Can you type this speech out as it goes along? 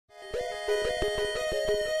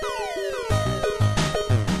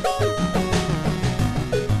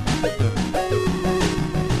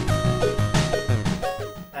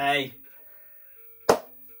Hey,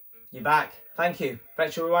 you're back. Thank you.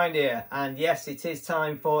 Retrorewind here, and yes, it is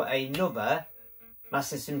time for another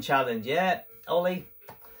Master System challenge. Yeah, Ollie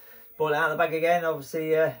brought it out of the bag again.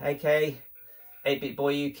 Obviously, aka 8-Bit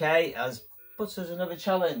Boy UK has put us another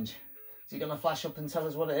challenge. Is he going to flash up and tell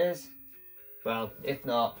us what it is? Well, if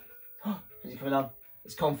not, is he coming on?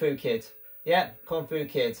 It's Kung Fu Kid. Yeah, Kung Fu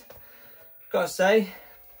Kid. Gotta say,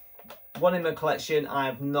 one in my collection I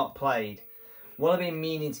have not played. One I've been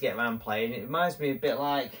meaning to get around playing. It reminds me a bit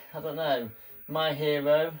like, I don't know, My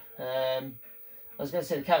Hero. I was going to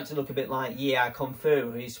say the character look a bit like Yeah Kung Fu,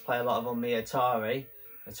 who used to play a lot of on my my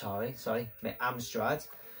Amstrad.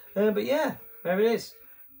 But yeah, there it is.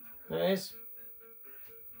 There it is.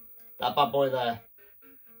 That bad boy there.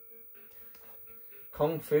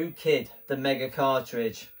 Kung Fu Kid, the Mega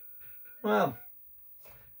cartridge. Well,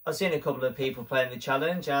 I've seen a couple of people playing the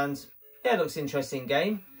challenge, and yeah, it looks an interesting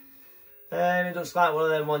game. It looks like one of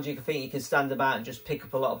them ones you can think you can stand about and just pick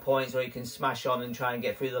up a lot of points, or you can smash on and try and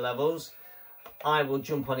get through the levels. I will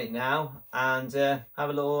jump on it now and have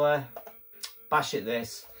a little bash at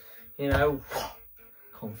this. You know,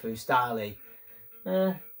 Kung Fu style-y.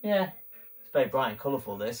 Yeah, it's very bright and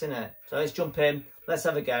colourful this, isn't it? So let's jump in, let's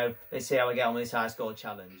have a go, let's see how we get on with this high score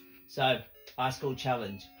challenge. So, high school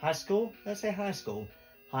challenge. High school? Let's say high school.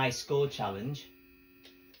 High score challenge.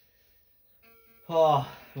 Oh,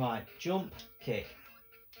 right, jump, kick,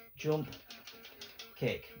 right,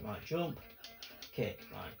 jump, kick,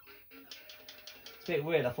 right. It's a bit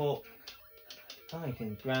weird, I thought, oh, you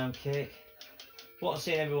can ground kick. What I've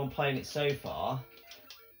seen everyone playing it so far,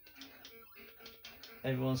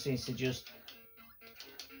 everyone seems to just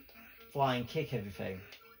fly and kick everything.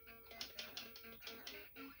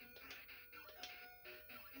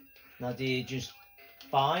 Now, do you just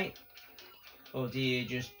fight, or do you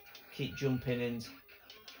just keep jumping and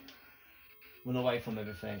run away from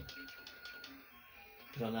everything?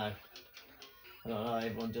 I don't know. I don't know how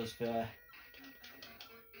everyone does for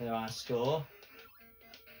their high score.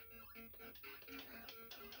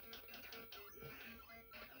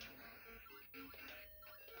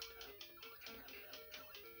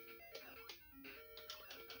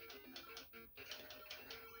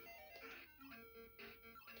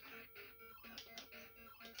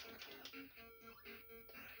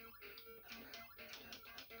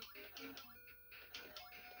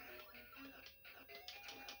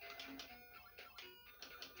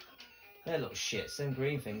 They're little shits, them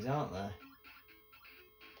green things, aren't they?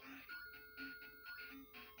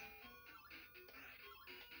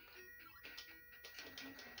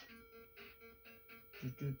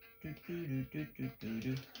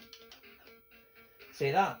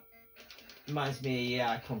 See, that reminds me of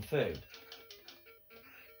Yeah Kung Fu.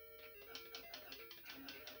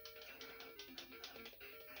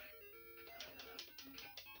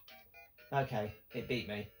 Okay, it beat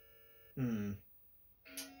me.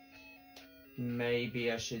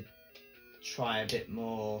 Maybe I should try a bit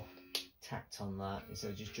more tact on that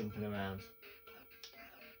instead of just jumping around.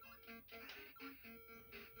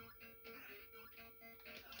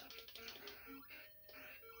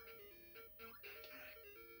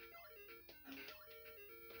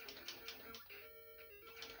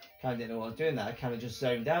 Kind of didn't know what I was doing there. I kind of just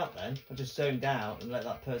zoned out then. I just zoned out and let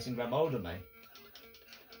that person grab hold of me.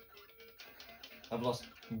 I've lost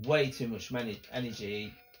way too much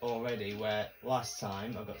energy already, where last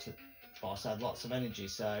time I got to boss, I had lots of energy,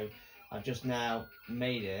 so I've just now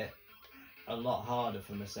made it a lot harder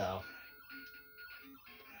for myself.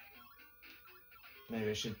 Maybe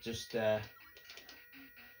I should just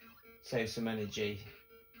save some energy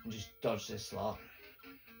and just dodge this lot.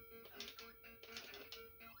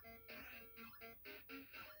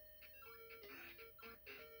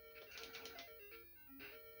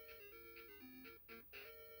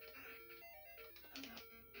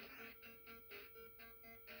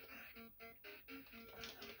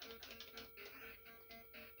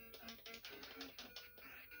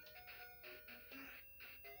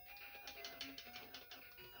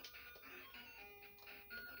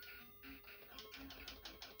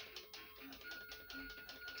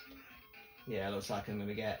 Yeah, it looks like I'm going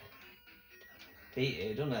to get beat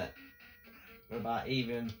here, doesn't it? We're about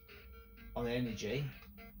even on the energy.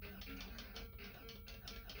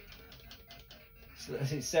 So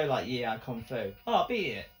it's so like Yeah Kung Fu. Oh, beat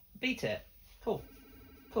it. Beat it. Cool.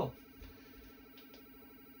 Cool.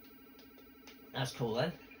 That's cool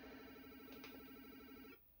then.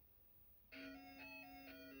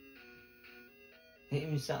 It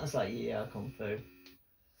even sounds like Yeah Kung Fu.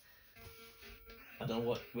 I don't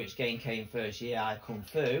know which game came first, yeah, Kung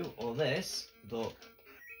Fu or this, but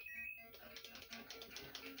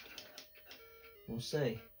we'll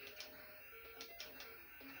see.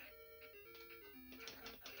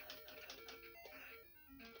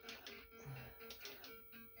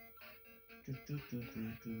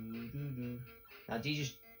 Now, do you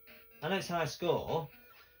just, I know it's high score,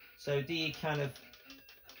 so do you kind of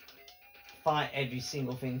fight every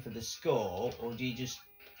single thing for the score, or do you just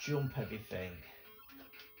jump everything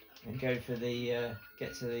and go for the,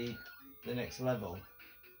 get to the next level?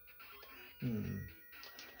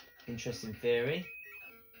 Interesting theory.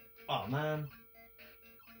 Oh man.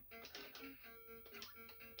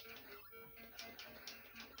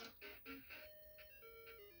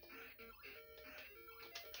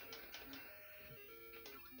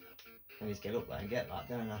 I need to get up there and get that,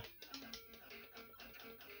 don't I?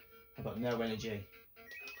 I've got no energy.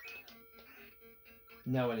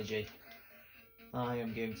 No energy. I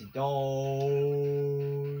am going to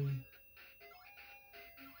die.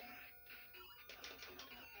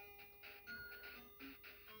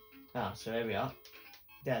 Ah, so here we are.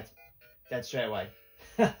 Dead. Dead straight away.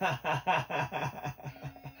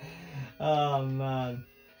 Oh man.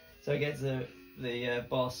 So I get to the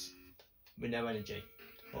boss with no energy.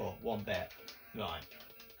 Or one bit. Right.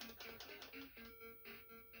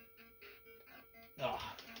 Oh.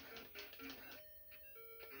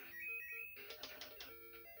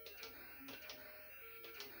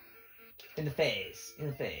 In the face. In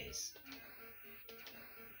the face.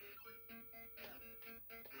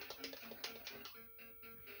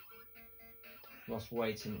 Lost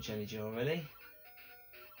way too much energy already.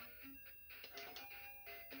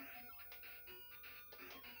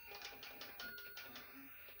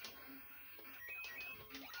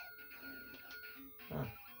 Oh.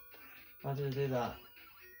 How did I do that?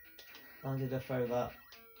 How did I throw that?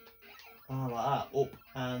 Oh, like that. Up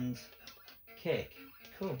and kick.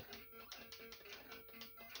 Cool.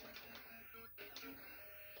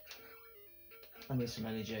 I need some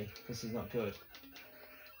energy. This is not good.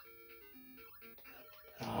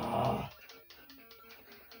 Ah.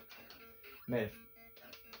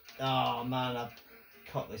 Oh man, I've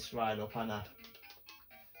cut this right up, haven't I?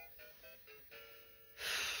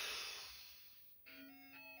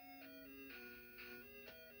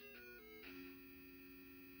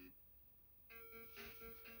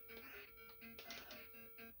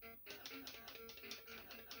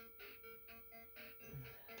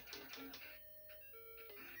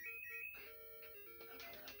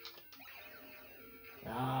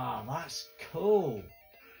 Ah, that's cool.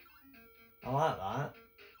 I like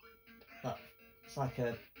that. It's like a,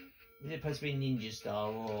 is it supposed to be ninja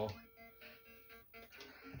style or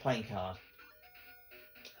a playing card?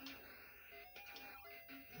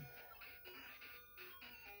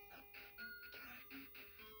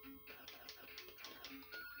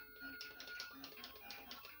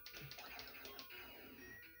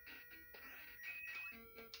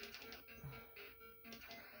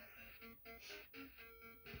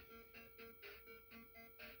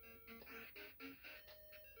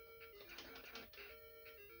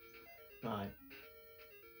 Right.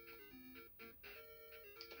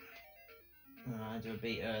 Alright, do a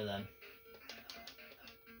beat her then.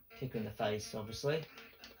 Kick her in the face, obviously.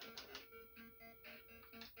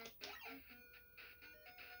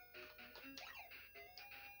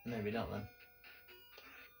 Maybe not then.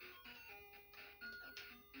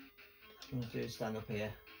 What I'll do is stand up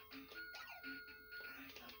here.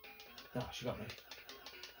 Oh, she got me.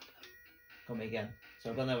 Got me again.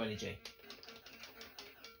 So I've got no energy.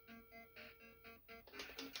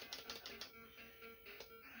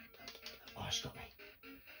 Oh, she got me.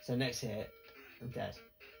 So next hit, I'm dead.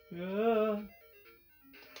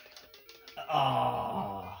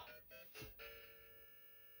 Ah.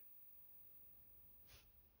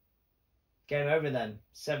 Game over then.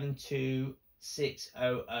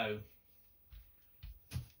 72600.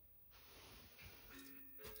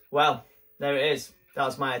 Well, there it is. That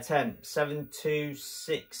was my attempt.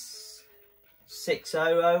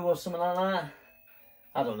 72600 or something like that.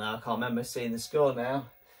 I don't know. I can't remember seeing the score now.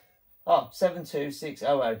 Oh,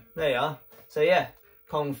 72600. There you are. So yeah,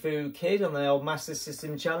 Kung Fu Kid on the old Master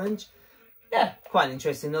System Challenge. Yeah, quite an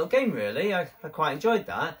interesting little game really. I quite enjoyed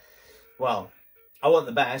that. Well, I want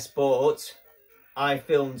the best, but I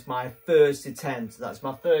filmed my first attempt. That's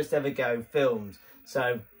my first ever go filmed.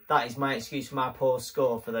 So that is my excuse for my poor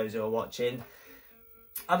score for those who are watching.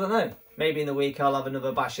 I don't know. Maybe in the week I'll have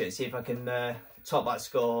another bash at it, see if I can top that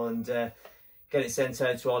score and get it sent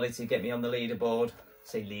out to Ollie to get me on the leaderboard.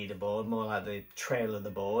 Say leaderboard, more like the trail of the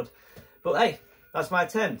board. But hey, that's my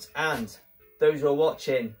attempt, and those who are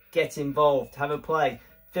watching, get involved, have a play.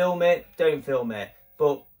 Film it, don't film it,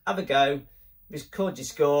 but have a go. Record your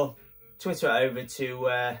score, Twitter it over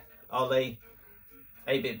to Ollie,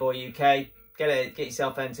 8-Bit Boy UK. Get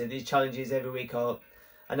yourself entered. These challenges every week are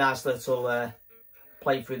a nice little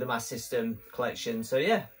play through the Mass System collection. So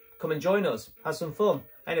yeah, come and join us, have some fun.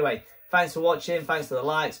 Anyway, thanks for watching, thanks for the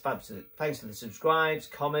likes, thanks for the subscribes,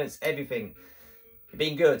 comments, everything. You've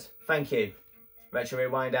been good, thank you. Retro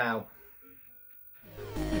Rewind out.